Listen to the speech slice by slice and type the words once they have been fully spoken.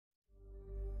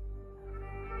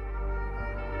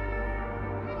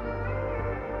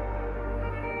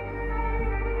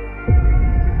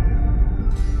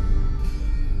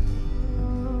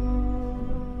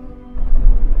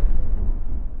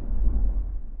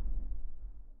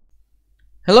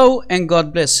Hello and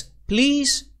God bless.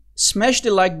 Please smash the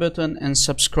like button and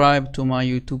subscribe to my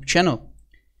YouTube channel.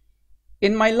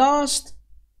 In my last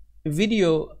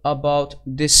video about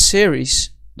this series,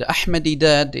 the Ahmed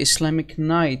Deedat, the Islamic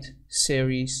Night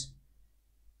series,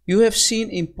 you have seen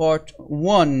in part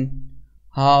 1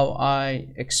 how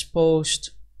I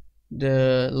exposed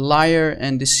the liar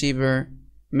and deceiver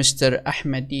Mr.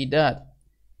 Ahmed Deedat,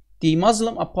 the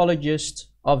Muslim apologist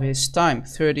of his time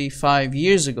 35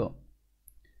 years ago.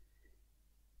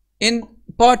 In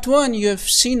part 1, you have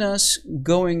seen us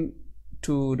going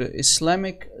to the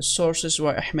Islamic sources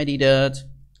where Ahmed Deedat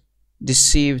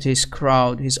deceived his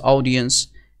crowd, his audience,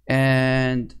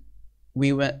 and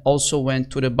we also went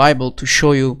to the Bible to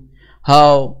show you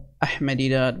how Ahmed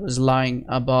Deedat was lying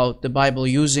about the Bible,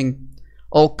 using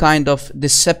all kind of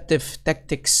deceptive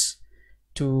tactics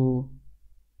to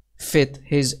fit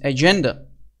his agenda,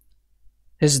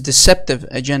 his deceptive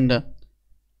agenda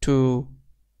to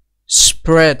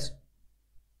spread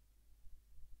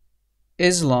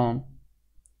Islam,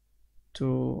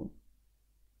 to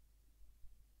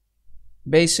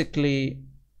basically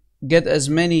get as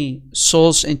many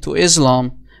souls into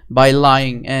Islam by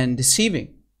lying and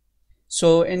deceiving.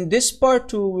 So in this part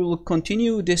 2 we will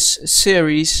continue this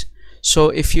series. So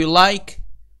if you like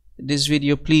this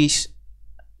video, please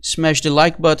smash the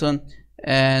like button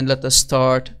and let us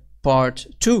start part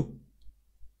 2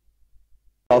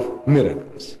 of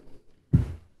miracles.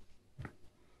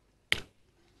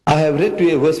 I have read to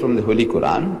you a verse from the Holy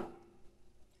Quran.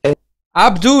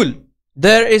 Abdul,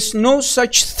 there is no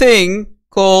such thing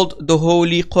called the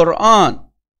Holy Quran.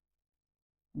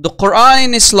 The Quran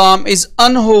in Islam is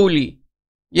unholy.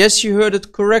 Yes, you heard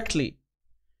it correctly.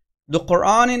 The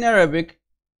Quran in Arabic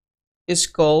is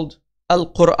called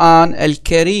Al-Quran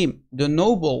Al-Kareem, the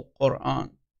Noble Quran.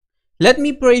 Let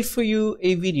me play for you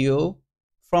a video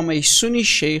from a Sunni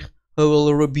Sheikh who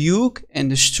will rebuke and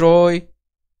destroy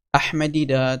Ahmed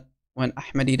Deedat when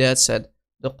Ahmed Deedat said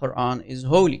the Quran is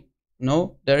holy.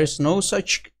 No, there is no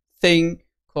such thing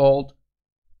called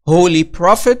Holy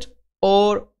Prophet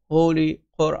or Holy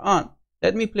Quran.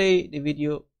 Let me play the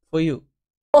video for you.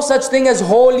 No such thing as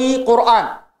Holy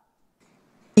Quran.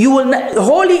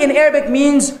 Holy in Arabic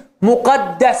means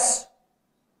muqaddas.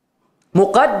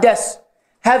 Muqaddas.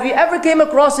 Have you ever came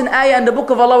across an ayah in the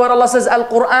book of Allah where Allah says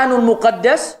Al-Quranul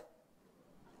Muqaddas?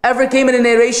 Ever came in a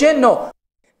narration? No.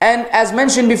 And as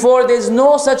mentioned before, there is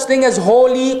no such thing as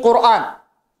Holy Quran.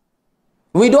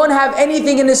 We don't have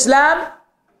anything in Islam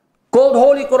called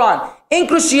Holy Quran. In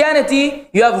Christianity,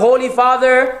 you have Holy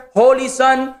Father, Holy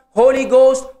Son, Holy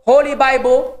Ghost, Holy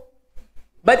Bible.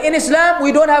 But in Islam,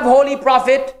 we don't have Holy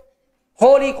Prophet,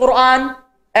 Holy Quran,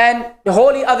 and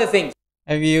holy other things.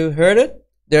 Have you heard it?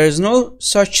 There is no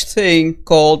such thing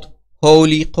called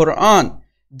Holy Quran.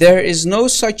 There is no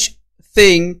such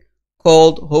thing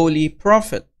called Holy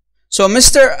Prophet. So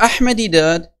Mr. Ahmed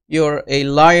Deedat, you're a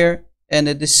liar and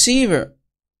a deceiver.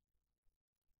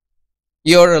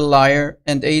 You're a liar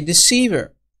and a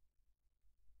deceiver.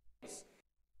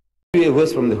 A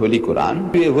verse from the Holy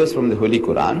Quran, a verse from the Holy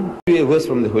Quran, a verse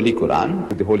from the Holy Quran,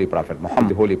 the Holy Prophet Muhammad,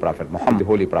 the Holy Prophet Muhammad, the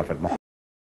Holy Prophet Muhammad.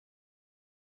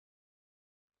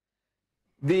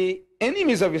 The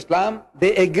enemies of Islam,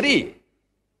 they agree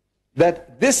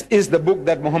that this is the book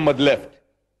that Muhammad left.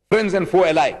 Friends and foe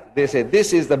alike, they say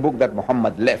this is the book that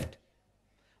Muhammad left.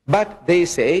 But they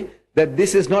say that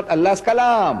this is not Allah's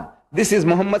kalam. This is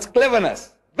Muhammad's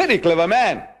cleverness. Very clever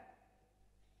man.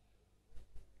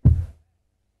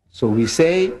 So we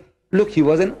say, look, he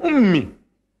was an ummi,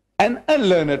 an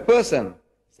unlearned person.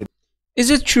 Is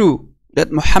it true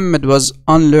that Muhammad was an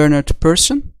unlearned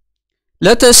person?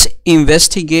 Let us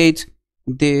investigate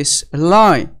this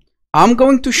lie. I'm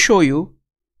going to show you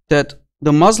that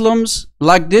the Muslims,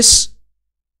 like this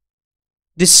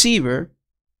deceiver,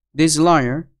 this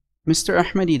liar, Mr.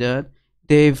 Ahmed Deedat,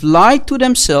 they've lied to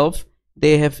themselves,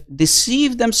 they have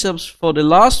deceived themselves for the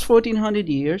last 1400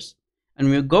 years,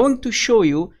 and we're going to show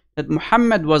you that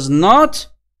Muhammad was not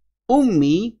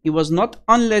ummi, he was not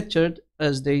unlettered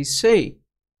as they say.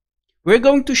 We're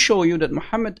going to show you that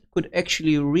Muhammad could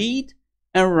actually read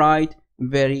and write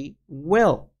very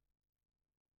well.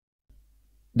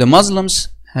 The Muslims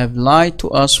have lied to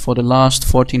us for the last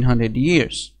 1400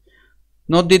 years.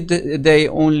 Not did they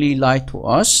only lie to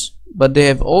us, but they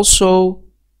have also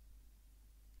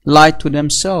lied to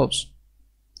themselves.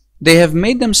 They have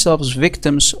made themselves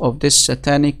victims of this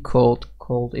satanic cult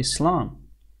called Islam.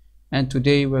 And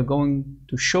today we're going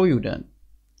to show you that.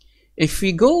 If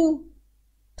we go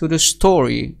to the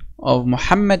story of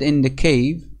Muhammad in the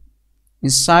cave,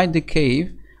 inside the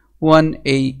cave, when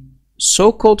a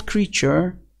so-called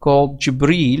creature called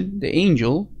Jibreel, the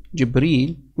angel,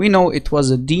 Jibreel. We know it was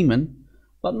a demon,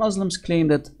 but Muslims claim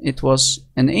that it was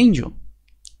an angel.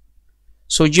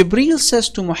 So Jibreel says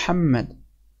to Muhammad,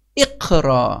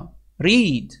 Iqra,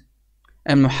 read.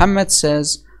 And Muhammad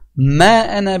says, Ma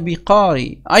ana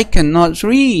biqari, I cannot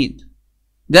read.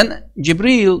 Then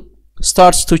Jibreel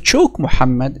starts to choke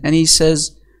Muhammad and he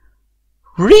says,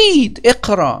 read,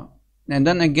 Iqra. And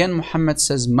then again Muhammad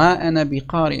says, Ma ana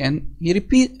biqari, and he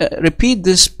repeat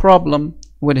this problem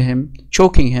with him,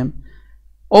 choking him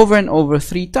over and over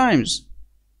 3 times.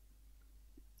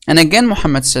 And again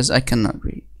Muhammad says, I cannot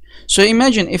read. So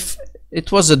imagine if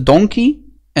it was a donkey,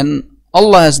 and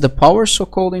Allah has the power,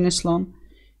 so-called in Islam,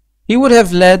 He would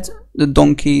have led the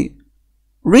donkey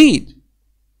read.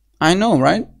 I know,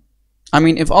 right? I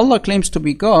mean, if Allah claims to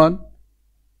be God,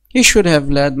 He should have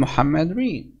led Muhammad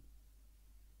read.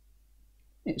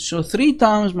 So 3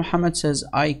 times Muhammad says,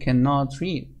 I cannot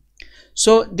read.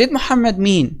 So did Muhammad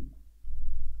mean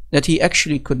that he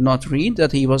actually could not read,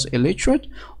 that he was illiterate?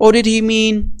 Or did he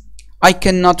mean, I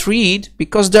cannot read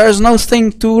because there is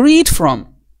nothing to read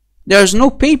from? There is no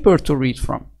paper to read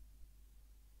from.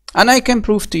 And I can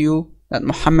prove to you that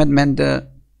Muhammad meant the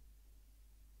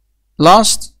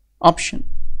last option.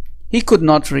 He could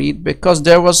not read because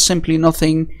there was simply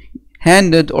nothing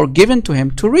handed or given to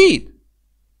him to read.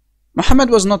 Muhammad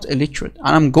was not illiterate,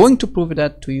 and I'm going to prove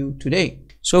that to you today.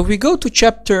 So if we go to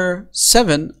chapter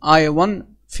 7, ayah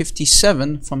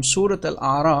 157 from Surah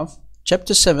Al-A'raf,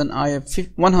 chapter 7, ayah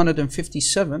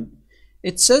 157,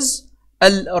 it says,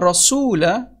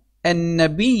 Al-Rasula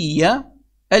Al-Nabiyya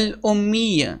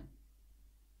Al-Ummiyya,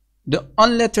 the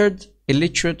unlettered,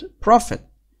 illiterate prophet.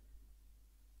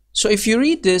 So if you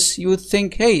read this, you would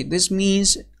think, hey, this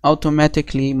means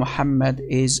automatically Muhammad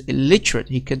is illiterate.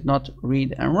 He could not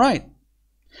read and write.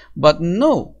 But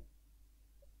no,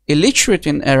 illiterate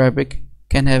in Arabic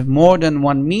can have more than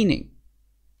one meaning.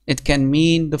 It can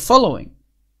mean the following.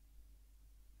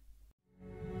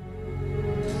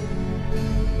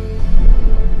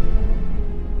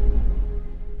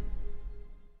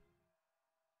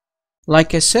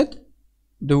 Like I said,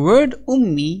 the word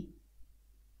ummi,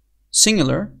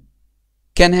 singular,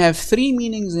 can have 3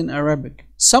 meanings in Arabic.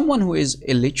 Someone who is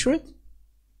illiterate,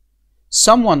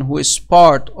 someone who is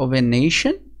part of a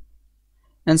nation,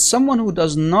 and someone who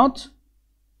does not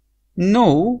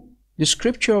know the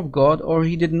scripture of God, or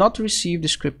he did not receive the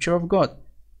scripture of God.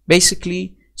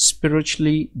 Basically,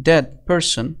 spiritually dead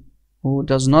person who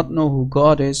does not know who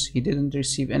God is. He didn't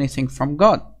receive anything from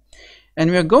God. And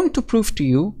we are going to prove to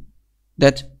you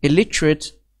that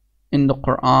illiterate in the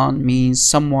Quran means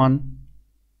someone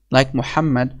like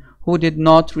Muhammad who did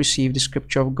not receive the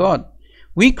scripture of God.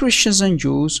 We Christians and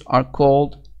Jews are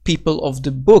called people of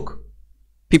the book,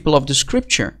 people of the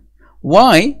scripture.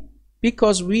 Why?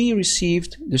 Because we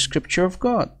received the scripture of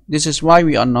God. This is why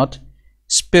we are not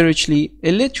spiritually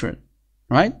illiterate,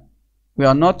 right? We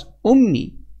are not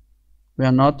ummi. We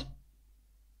are not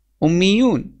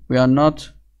ummiyun. We are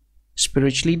not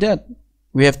spiritually dead.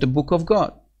 We have the book of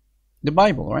God, the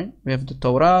Bible, right? We have the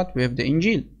Torah, we have the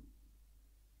Injil.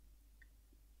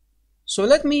 So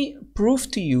let me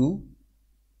prove to you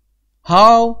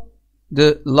how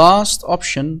the last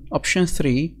option, option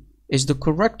 3, is the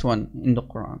correct one in the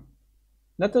Quran.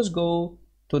 Let us go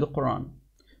to the Quran.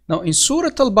 Now in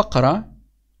Surah Al-Baqarah,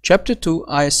 chapter 2,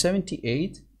 ayah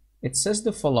 78, it says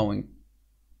the following.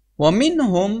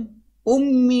 وَمِنْهُمْ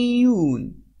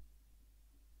أُمِّيُّونَ,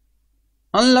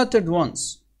 unlettered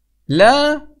ones.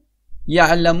 لا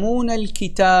يعلمون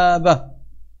الكتاب.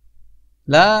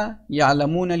 لا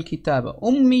يعلمون الكتاب.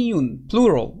 أميون,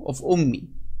 plural of ummi.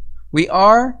 We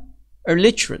are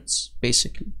illiterates,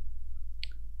 basically.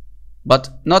 But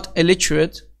not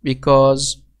illiterate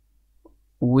because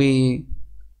we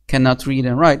cannot read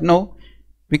and write. No,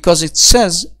 because it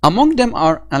says, among them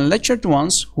are unlettered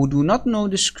ones who do not know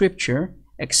the scripture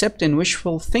except in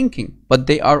wishful thinking, but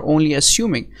they are only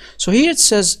assuming. So here it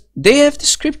says they have the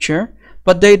scripture,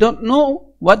 but they don't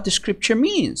know what the scripture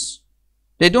means.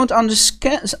 They don't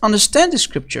understand the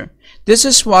scripture. This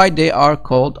is why they are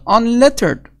called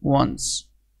unlettered ones,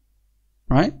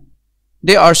 right?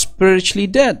 They are spiritually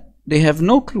dead. They have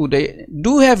no clue. They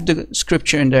do have the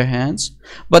scripture in their hands,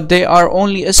 but they are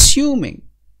only assuming,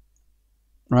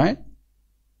 right?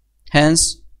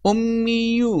 Hence,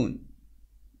 ummiyun.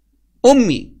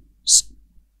 Ummi,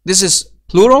 this is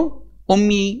plural.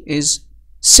 Ummi is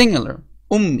singular.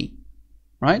 Ummi,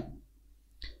 right?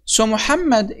 So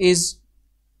Muhammad is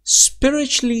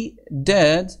spiritually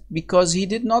dead because he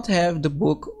did not have the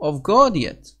book of God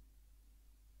yet.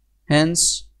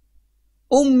 Hence,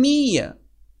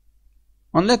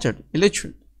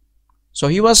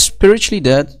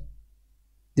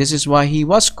 This is why he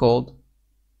was called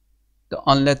the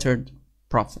unlettered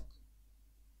prophet.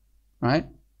 Right?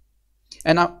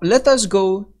 And now let us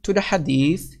go to the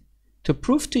hadith to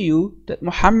prove to you that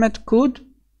Muhammad could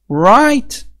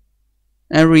write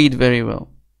and read very well.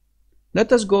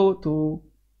 Let us go to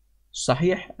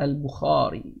Sahih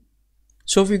al-Bukhari.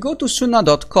 So if we go to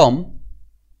sunnah.com,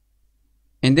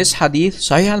 in this hadith,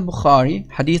 Sahih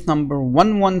al-Bukhari, hadith number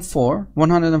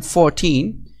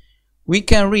 114, we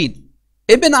can read,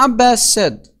 Ibn Abbas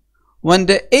said, when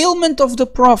the ailment of the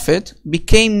Prophet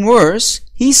became worse,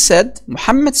 he said,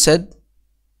 Muhammad said,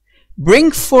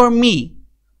 bring for me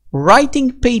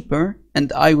writing paper,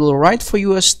 and I will write for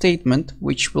you a statement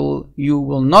which you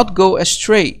will not go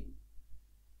astray.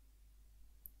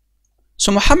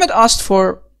 So Muhammad asked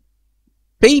for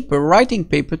paper, writing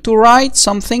paper, to write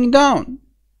something down.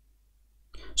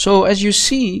 So as you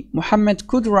see, Muhammad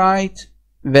could write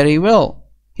very well.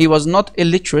 He was not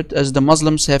illiterate as the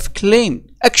Muslims have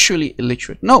claimed, actually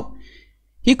illiterate. No,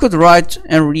 he could write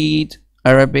and read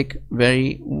Arabic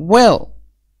very well.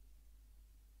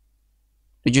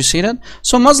 Did you see that?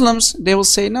 So Muslims, they will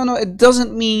say, no, it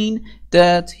doesn't mean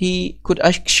that he could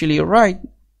actually write.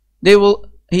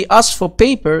 He asked for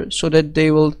paper so that they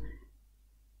will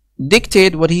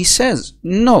dictate what he says.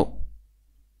 No.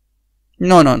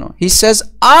 He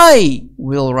says, I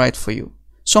will write for you.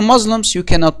 So Muslims, you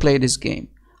cannot play this game.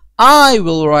 I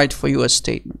will write for you a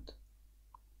statement.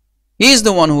 He is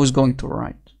the one who is going to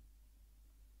write.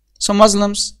 So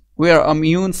Muslims, we are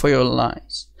immune for your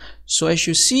lies. So as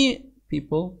you see,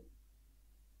 people,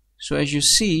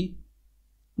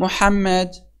 Muhammad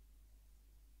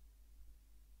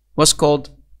was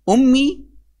called Ummi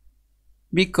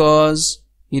because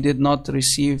he did not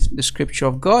receive the scripture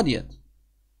of God yet.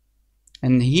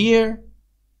 And here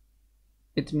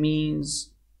it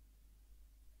means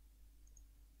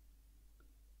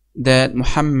that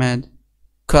Muhammad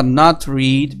could not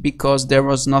read because there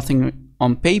was nothing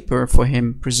on paper for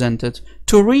him presented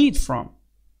to read from.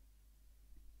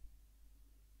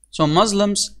 So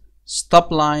Muslims,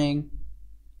 stop lying,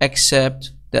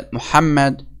 accept that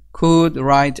Muhammad could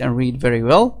write and read very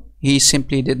well. He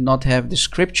simply did not have the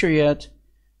scripture yet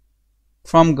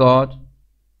from God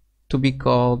to be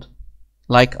called,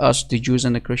 like us, the Jews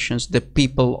and the Christians, the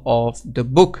people of the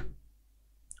book.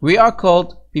 We are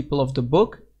called people of the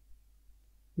book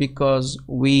because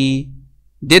we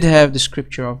did have the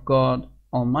scripture of God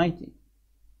Almighty,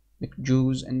 the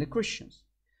Jews and the Christians.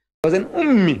 He was an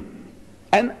ummi,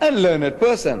 an unlearned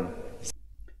person.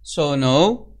 So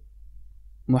no,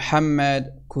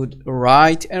 Muhammad could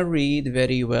write and read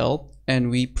very well, and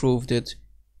we proved it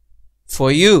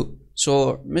for you.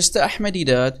 So Mr. Ahmed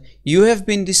Deedat, you have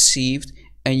been deceived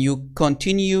and you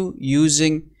continue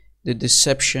using the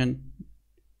deception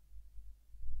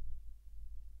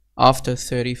after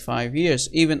 35 years.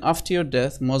 Even after your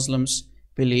death, Muslims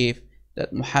believe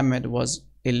that Muhammad was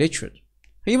illiterate.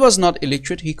 He was not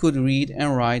illiterate. He could read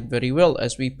and write very well,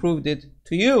 as we proved it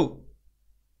to you.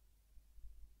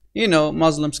 You know,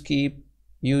 Muslims keep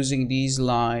using these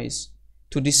lies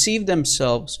to deceive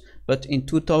themselves, but in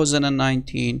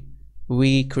 2019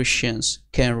 we Christians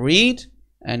can read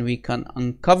and we can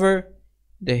uncover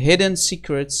the hidden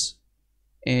secrets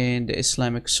in the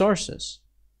Islamic sources.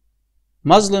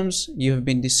 Muslims, you have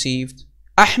been deceived.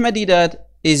 Ahmed Deedat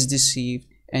is deceived,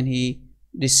 and he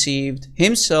deceived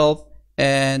himself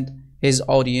and his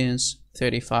audience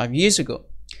 35 years ago.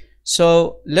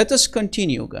 So let us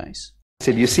continue, guys. I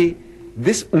said, you see,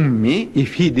 this ummi,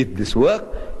 if he did this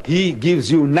work, he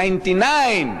gives you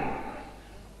 99.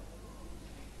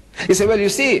 He said, well, you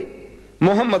see,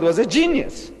 Muhammad was a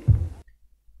genius.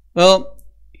 Well,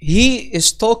 he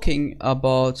is talking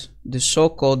about the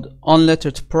so-called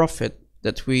unlettered prophet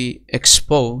that we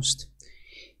exposed.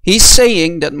 He's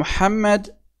saying that Muhammad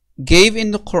gave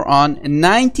in the Quran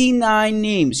 99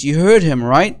 names. You heard him,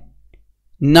 right?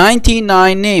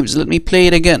 99 names. Let me play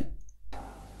it again.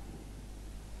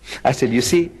 I said, you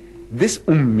see, this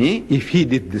ummi, if he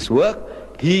did this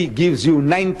work, he gives you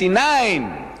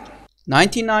 99.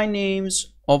 99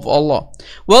 names of Allah.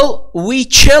 Well, we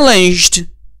challenged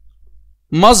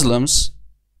Muslims.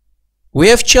 We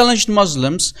have challenged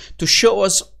Muslims to show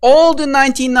us all the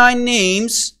 99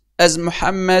 names, as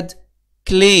Muhammad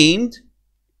claimed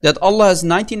that Allah has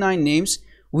 99 names.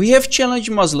 We have challenged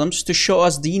Muslims to show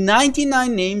us the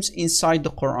 99 names inside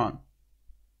the Quran.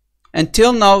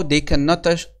 Until now, they cannot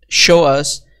show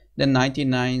us the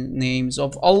 99 names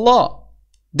of Allah.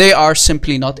 They are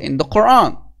simply not in the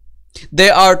Quran.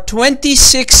 There are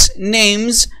 26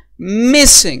 names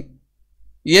missing.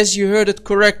 Yes, you heard it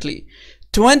correctly.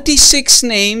 26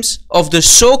 names of the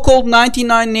so-called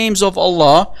 99 names of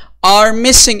Allah are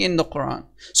missing in the Quran.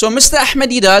 So Mr. Ahmed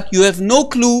Deedat, you have no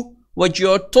clue what you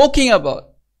are talking about.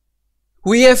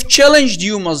 We have challenged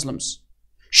you Muslims.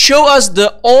 Show us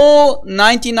the all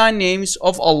 99 names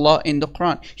of Allah in the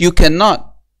Quran. You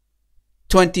cannot.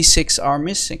 26 are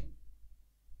missing.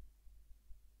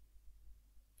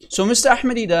 So Mr.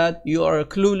 Ahmed Deedat, you are a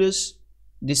clueless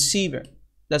deceiver.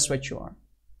 That's what you are.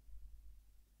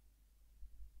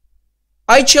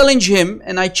 I challenge him,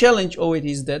 and I challenge, oh it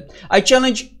is dead, I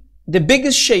challenge the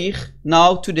biggest sheikh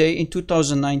now today in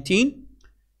 2019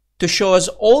 to show us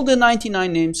all the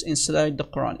 99 names inside the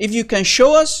Quran. If you can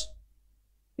show us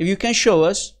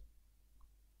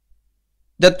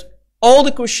that all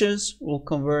the Christians will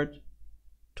convert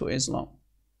to Islam.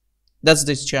 That's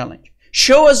this challenge.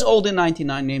 Show us all the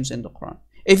 99 names in the Quran.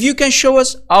 If you can show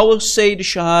us, I will say the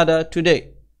Shahada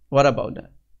today. What about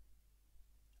that?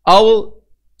 I will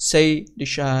say the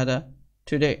Shahada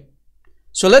today.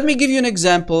 So let me give you an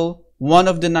example. One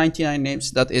of the 99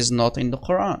 names that is not in the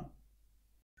Quran.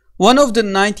 One of the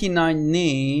 99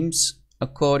 names,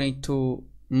 according to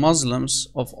Muslims,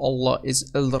 of Allah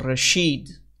is Al-Rashid.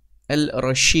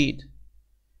 Al-Rashid,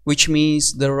 which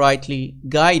means the rightly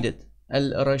guided.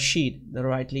 Al-Rashid, the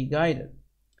rightly guided.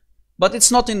 But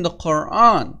it's not in the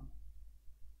Quran.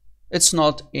 It's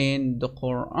not in the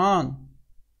Quran,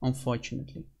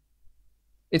 unfortunately.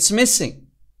 It's missing.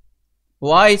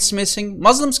 Why it's missing?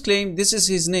 Muslims claim this is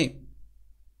his name.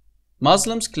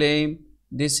 Muslims claim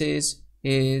this is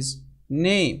his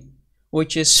name,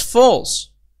 which is false.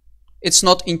 It's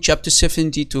not in chapter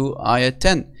 72, ayah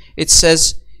 10. It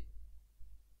says,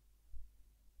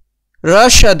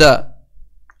 Rashada,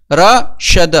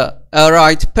 Rashada, a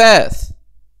right path.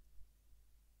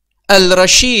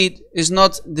 Al-Rashid is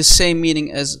not the same meaning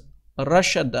as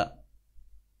Rashada,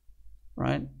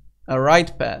 right? A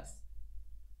right path.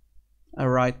 A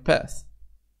right path.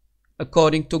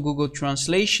 According to Google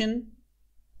Translation,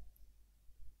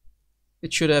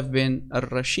 it should have been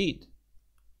Al-Rashid,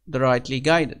 the rightly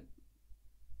guided.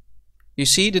 You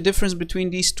see the difference between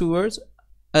these two words?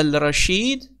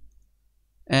 Al-Rashid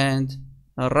and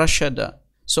Rashada.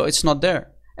 So it's not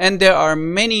there. And there are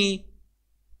many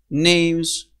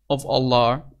names of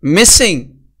Allah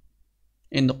missing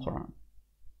in the Quran.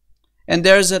 And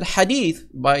there's a hadith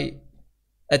by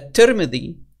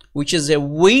At-Tirmidhi, which is a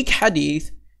weak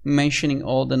hadith mentioning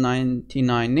all the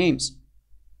 99 names.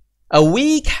 A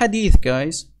weak hadith,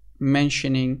 guys,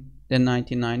 mentioning the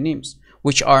 99 names,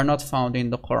 which are not found in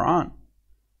the Quran.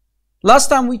 Last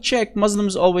time we checked,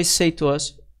 Muslims always say to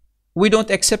us, we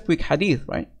don't accept weak hadith,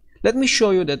 right? Let me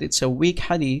show you that it's a weak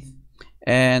hadith.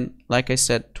 And like I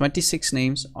said, 26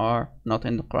 names are not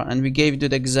in the Quran. And we gave you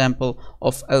the example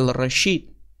of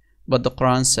Al-Rashid, but the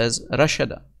Quran says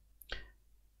Rashada.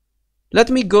 Let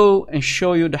me go and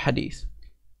show you the hadith.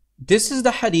 This is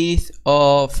the hadith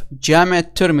of Jami'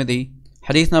 at-Tirmidhi,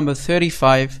 hadith number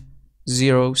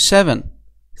 3507.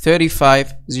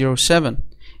 3507.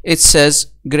 It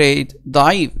says grade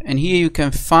Da'if, and here you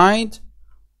can find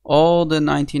all the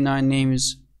 99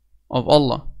 names of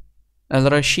Allah.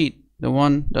 Al-Rashid, the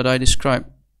one that I described,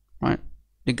 right?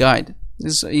 The guide.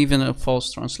 This is even a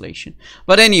false translation.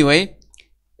 But anyway,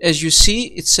 as you see,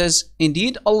 it says,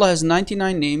 indeed, Allah has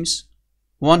 99 names,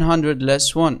 100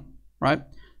 less 1, right?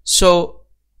 So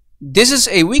this is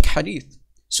a weak hadith.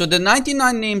 So the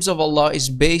 99 names of Allah is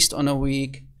based on a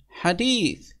weak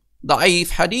hadith,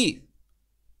 da'if hadith,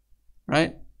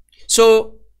 right?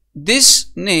 So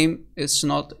this name is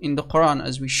not in the Quran,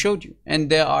 as we showed you, and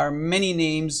there are many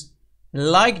names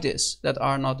like this that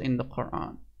are not in the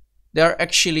Quran. There are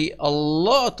actually a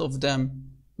lot of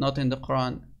them not in the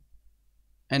Quran,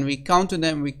 and we counted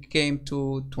them, we came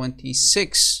to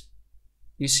 26.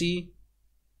 You see,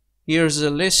 here's a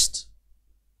list.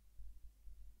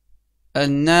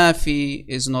 Al-Nafi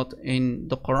is not in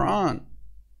the Quran.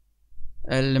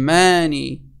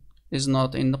 Al-Mani is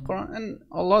not in the Quran, and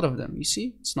a lot of them, you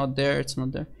see, it's not there, it's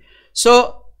not there.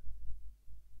 So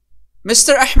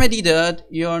Mr. Ahmed Deedat,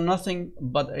 you are nothing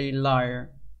but a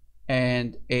liar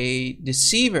and a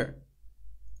deceiver.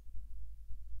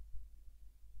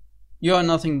 You are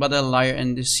nothing but a liar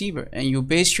and deceiver, and you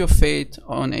base your faith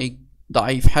on a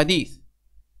da'if hadith,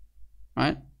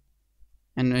 right?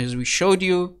 And as we showed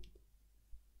you,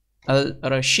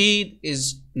 Al-Rashid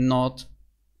is not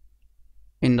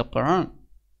in the Quran.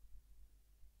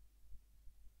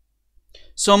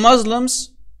 So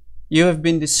Muslims, you have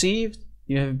been deceived,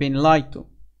 you have been lied to,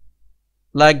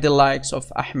 like the likes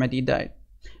of Ahmed Deedat,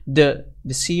 the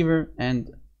deceiver and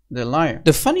the liar.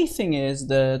 The funny thing is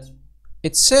that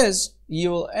it says you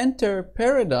will enter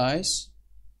paradise.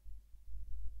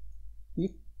 You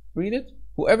read it?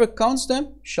 Whoever counts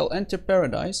them shall enter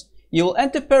paradise You will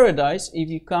enter paradise if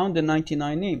you count the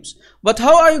 99 names. But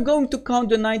how are you going to count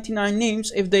the 99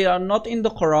 names if they are not in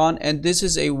the Quran and this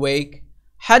is a weak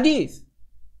hadith?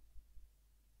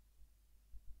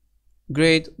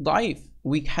 Great da'if,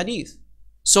 weak hadith.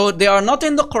 So they are not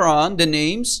in the Quran, the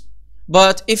names,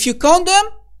 but if you count them,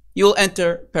 you will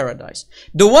enter paradise.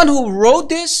 The one who wrote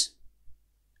this,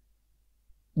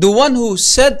 the one who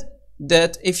said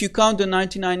that if you count the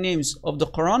 99 names of the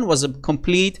Quran, was a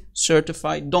complete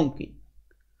certified donkey.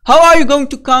 How are you going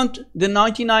to count the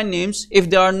 99 names if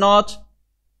they are not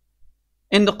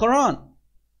in the Quran?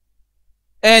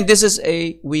 And this is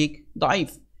a weak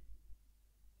da'if.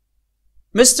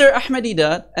 Mr. Ahmed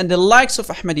Deedat and the likes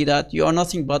of Ahmed Deedat, you are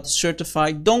nothing but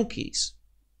certified donkeys.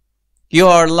 You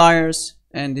are liars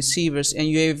and deceivers, and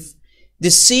you have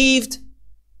deceived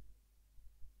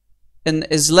an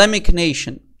Islamic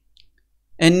nation,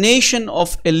 a nation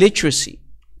of illiteracy.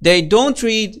 They don't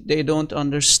read, they don't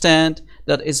understand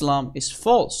that Islam is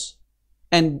false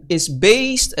and is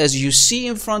based, as you see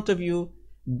in front of you,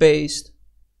 based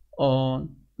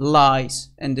on lies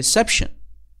and deception.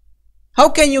 How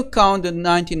can you count the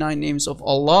 99 names of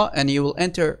Allah and you will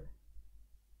enter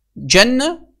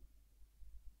Jannah,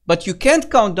 but you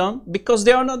can't count them because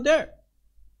they are not there?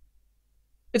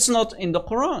 It's not in the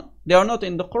Quran. They are not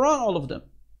in the Quran, all of them,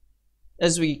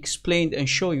 as we explained and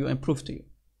show you and prove to you.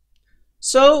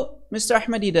 So, Mr.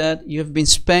 Ahmed Deedat, you have been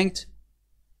spanked,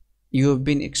 you have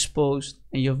been exposed,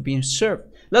 and you have been served.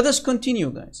 Let us continue,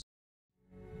 guys.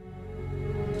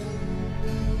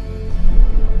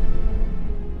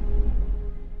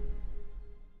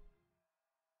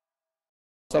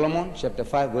 Solomon chapter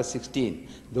 5 verse 16.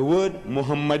 The word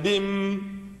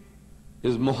Muhammadim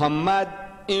is Muhammad,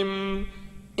 im,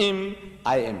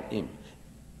 I am im.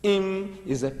 Im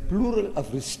is a plural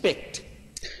of respect.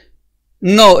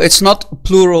 No, it's not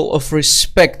plural of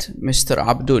respect, Mr.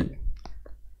 Abdul.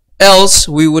 Else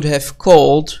we would have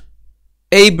called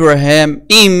Abraham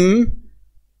im,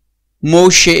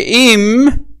 Moshe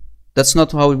im. That's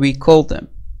not how we call them.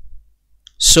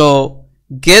 So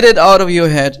get it out of your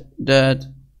head that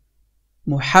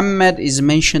Muhammad is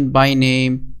mentioned by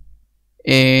name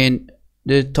in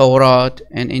the Torah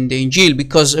and in the Injil,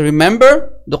 because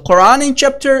remember, the Quran in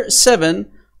chapter 7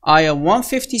 ayah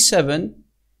 157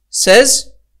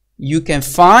 says you can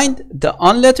find the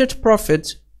unlettered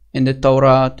prophet in the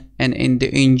Torah and in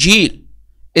the Injil.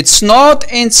 It's not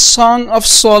in Song of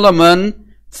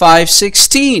Solomon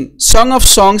 5:16, Song of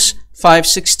Songs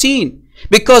 5:16,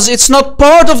 because it's not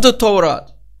part of the Torah,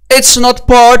 it's not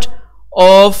part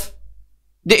of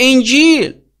the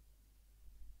Injil.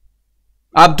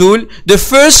 Abdul, the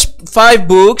first 5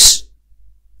 books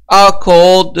are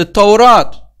called the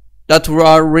Torah, that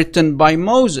were written by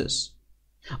Moses.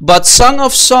 But Song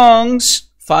of Songs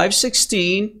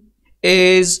 5:16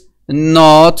 is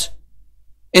not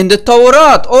in the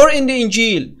Torah or in the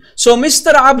Injil. So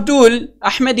Mr. Abdul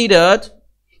Ahmed Deedat,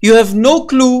 you have no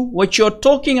clue what you're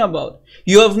talking about.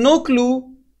 You have no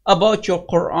clue about your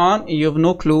Quran, and you have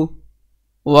no clue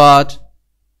what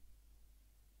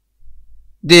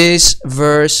this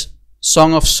verse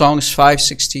Song of Songs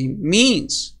 5:16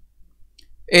 means.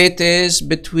 It is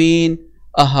between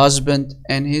a husband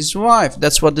and his wife.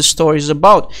 That's what the story is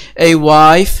about. A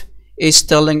wife is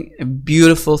telling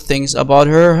beautiful things about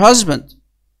her husband,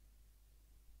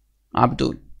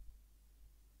 Abdul.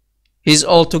 He's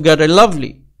altogether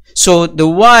lovely. So the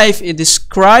wife is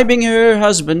describing her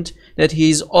husband that he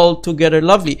is altogether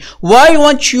lovely. Why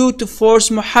want you to force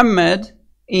Muhammad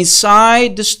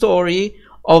inside the story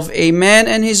of a man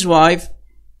and his wife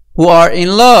who are in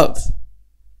love?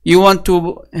 You want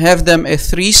to have them a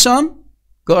threesome?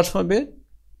 God forbid.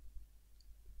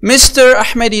 Mr.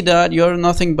 Ahmed Deedat, you're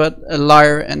nothing but a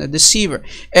liar and a deceiver.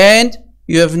 And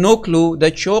you have no clue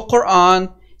that your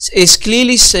Quran is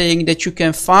clearly saying that you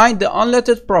can find the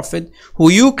unlettered prophet who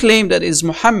you claim that is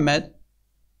Muhammad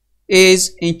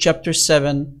is in chapter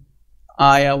 7,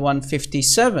 ayah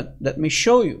 157. Let me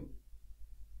show you.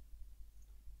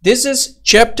 This is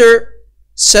chapter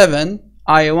 7,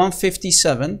 ayah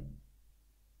 157.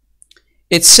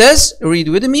 It says, read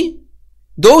with me,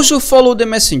 those who follow the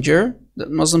messenger,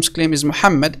 that Muslims claim is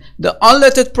Muhammad, the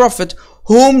unlettered prophet,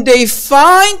 whom they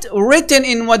find written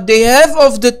in what they have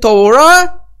of the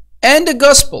Torah and the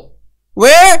Gospel.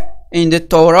 Where? In the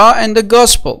Torah and the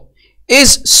Gospel.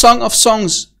 Is Song of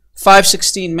Songs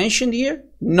 5:16 mentioned here?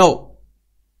 No.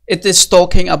 It is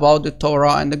talking about the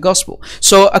Torah and the Gospel.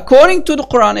 So according to the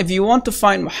Quran, if you want to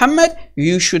find Muhammad,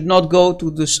 you should not go to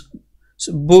this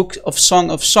book of Song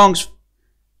of Songs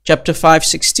chapter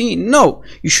 5:16. No,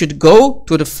 you should go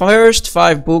to the first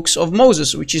 5 books of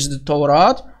Moses, which is the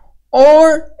Torah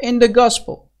or in the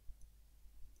Gospel.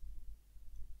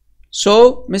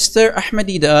 So, Mr. Ahmed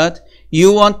Deedat,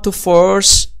 you want to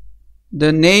force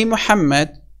the name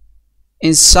Muhammad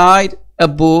inside a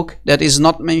book that is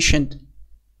not mentioned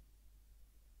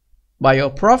by your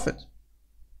prophet.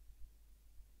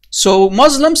 So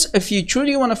Muslims, if you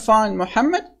truly want to find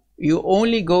Muhammad, you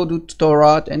only go to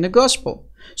Torah and the Gospel.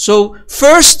 So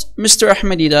first, Mr.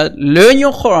 Ahmed Deedat, learn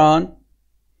your Quran,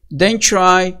 then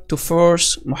try to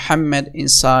force Muhammad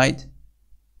inside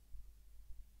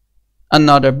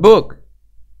another book,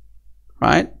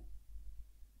 right?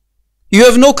 You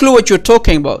have no clue what you're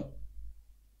talking about.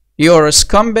 You're a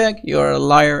scumbag, you're a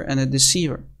liar and a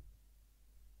deceiver.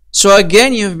 So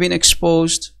again, you've been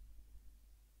exposed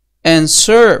and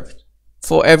served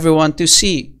for everyone to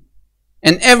see.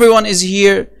 And everyone is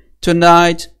here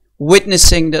tonight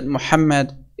witnessing that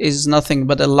Muhammad is nothing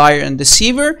but a liar and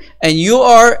deceiver, and you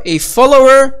are a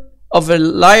follower of a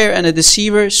liar and a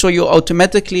deceiver, so you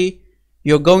automatically,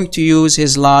 you're going to use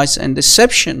his lies and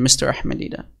deception, Mr. Ahmed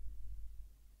Deedat.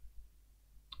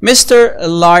 Mr.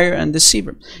 Liar and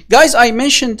Deceiver. Guys, I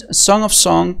mentioned Song of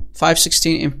Song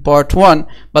 516 in part 1,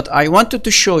 but I wanted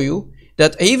to show you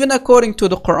that even according to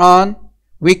the Quran,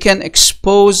 we can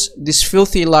expose this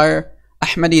filthy liar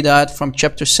Ahmed Deedat from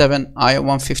chapter 7, ayah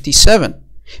 157.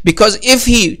 Because if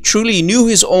he truly knew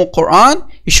his own Quran,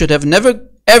 he should have never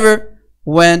ever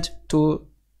went to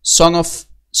Song of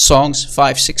Songs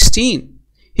 516.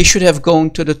 He should have gone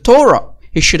to the Torah.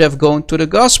 He should have gone to the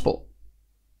Gospel.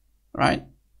 Right?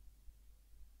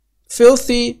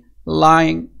 Filthy,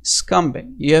 lying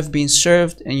scumbag. You have been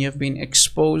served and you have been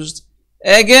exposed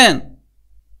again.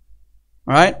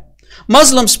 Right?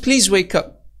 Muslims, please wake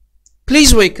up.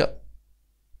 Please wake up.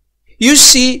 You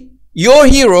see, your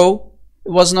hero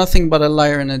was nothing but a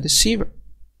liar and a deceiver.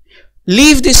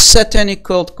 Leave this satanic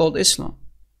cult called Islam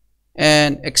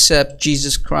and accept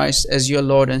Jesus Christ as your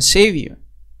Lord and Savior.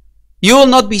 You will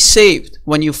not be saved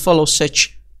when you follow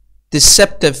such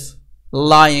deceptive,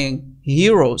 lying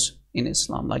heroes in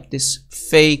Islam, like this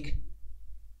fake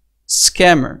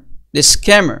scammer, this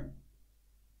scammer,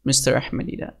 Mr. Ahmed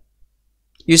Deedat.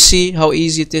 You see how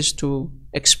easy it is to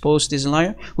expose this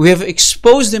liar? We have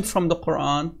exposed him from the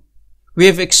Quran. We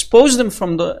have exposed them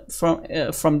from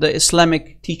the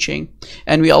Islamic teaching,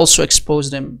 and we also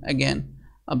exposed them again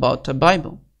about the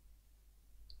Bible.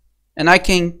 And I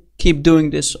can keep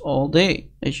doing this all day,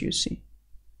 as you see.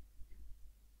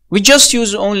 We just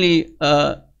use only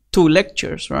 2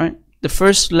 lectures, right? The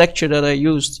first lecture that I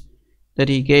used, that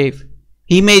he gave,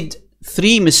 he made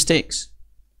 3 mistakes.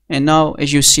 And now,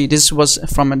 as you see, this was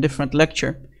from a different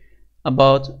lecture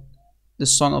about the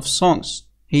Song of Songs.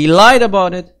 He lied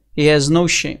about it. He has no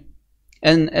shame.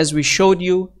 And as we showed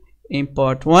you in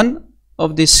part 1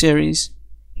 of this series,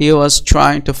 he was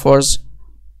trying to force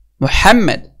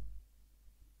Muhammad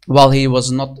while he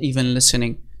was not even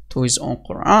listening to his own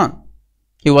Quran.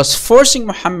 He was forcing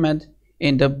Muhammad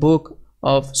in the book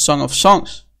of Song of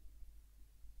Songs,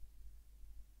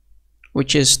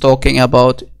 which is talking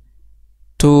about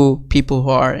 2 people who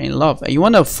are in love. And you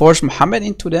want to force Muhammad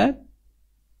into that?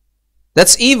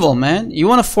 That's evil, man. You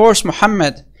want to force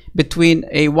Muhammad between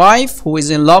a wife who is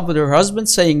in love with her husband,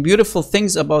 saying beautiful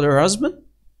things about her husband?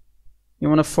 You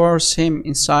want to force him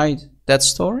inside that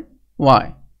story?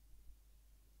 Why?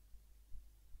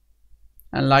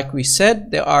 And like we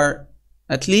said, there are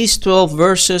at least 12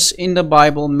 verses in the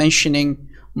Bible mentioning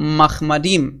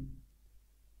Mahmadim,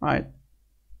 right?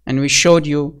 And we showed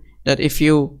you that if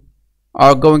you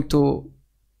are going to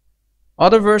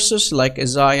other verses like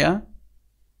Isaiah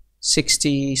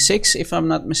 66, if I'm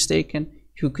not mistaken,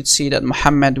 you could see that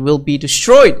Muhammad will be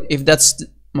destroyed. If that's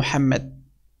Muhammad,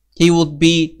 he would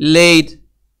be laid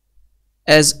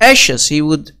as ashes. He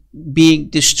would be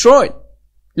destroyed,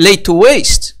 laid to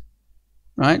waste,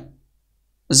 right?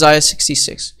 Isaiah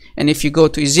 66. And if you go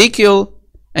to Ezekiel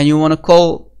and you want to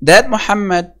call that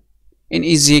Muhammad in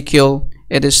Ezekiel,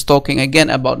 it is talking again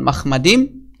about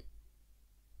Mahmadim.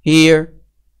 Here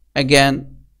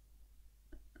again,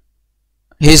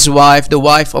 his wife, the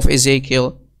wife of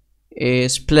Ezekiel,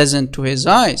 is pleasant to his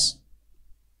eyes,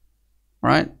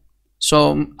 right?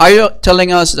 So are you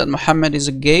telling us that Muhammad is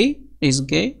gay?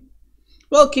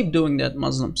 Well, keep doing that,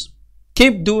 Muslims.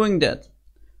 Keep doing that.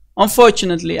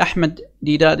 Unfortunately, Ahmed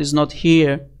Deedat is not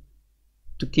here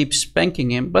to keep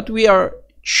spanking him, but we are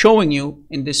showing you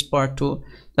in this part 2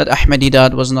 that Ahmed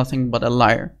Deedat was nothing but a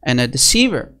liar and a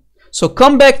deceiver. So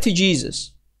come back to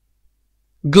Jesus.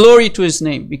 Glory to his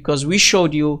name, because we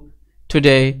showed you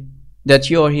today that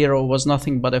your hero was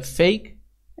nothing but a fake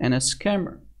and a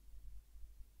scammer.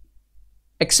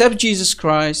 Accept Jesus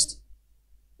Christ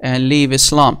and leave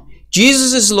Islam.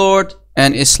 Jesus is Lord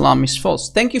and Islam is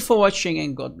false. Thank you for watching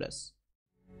and God bless.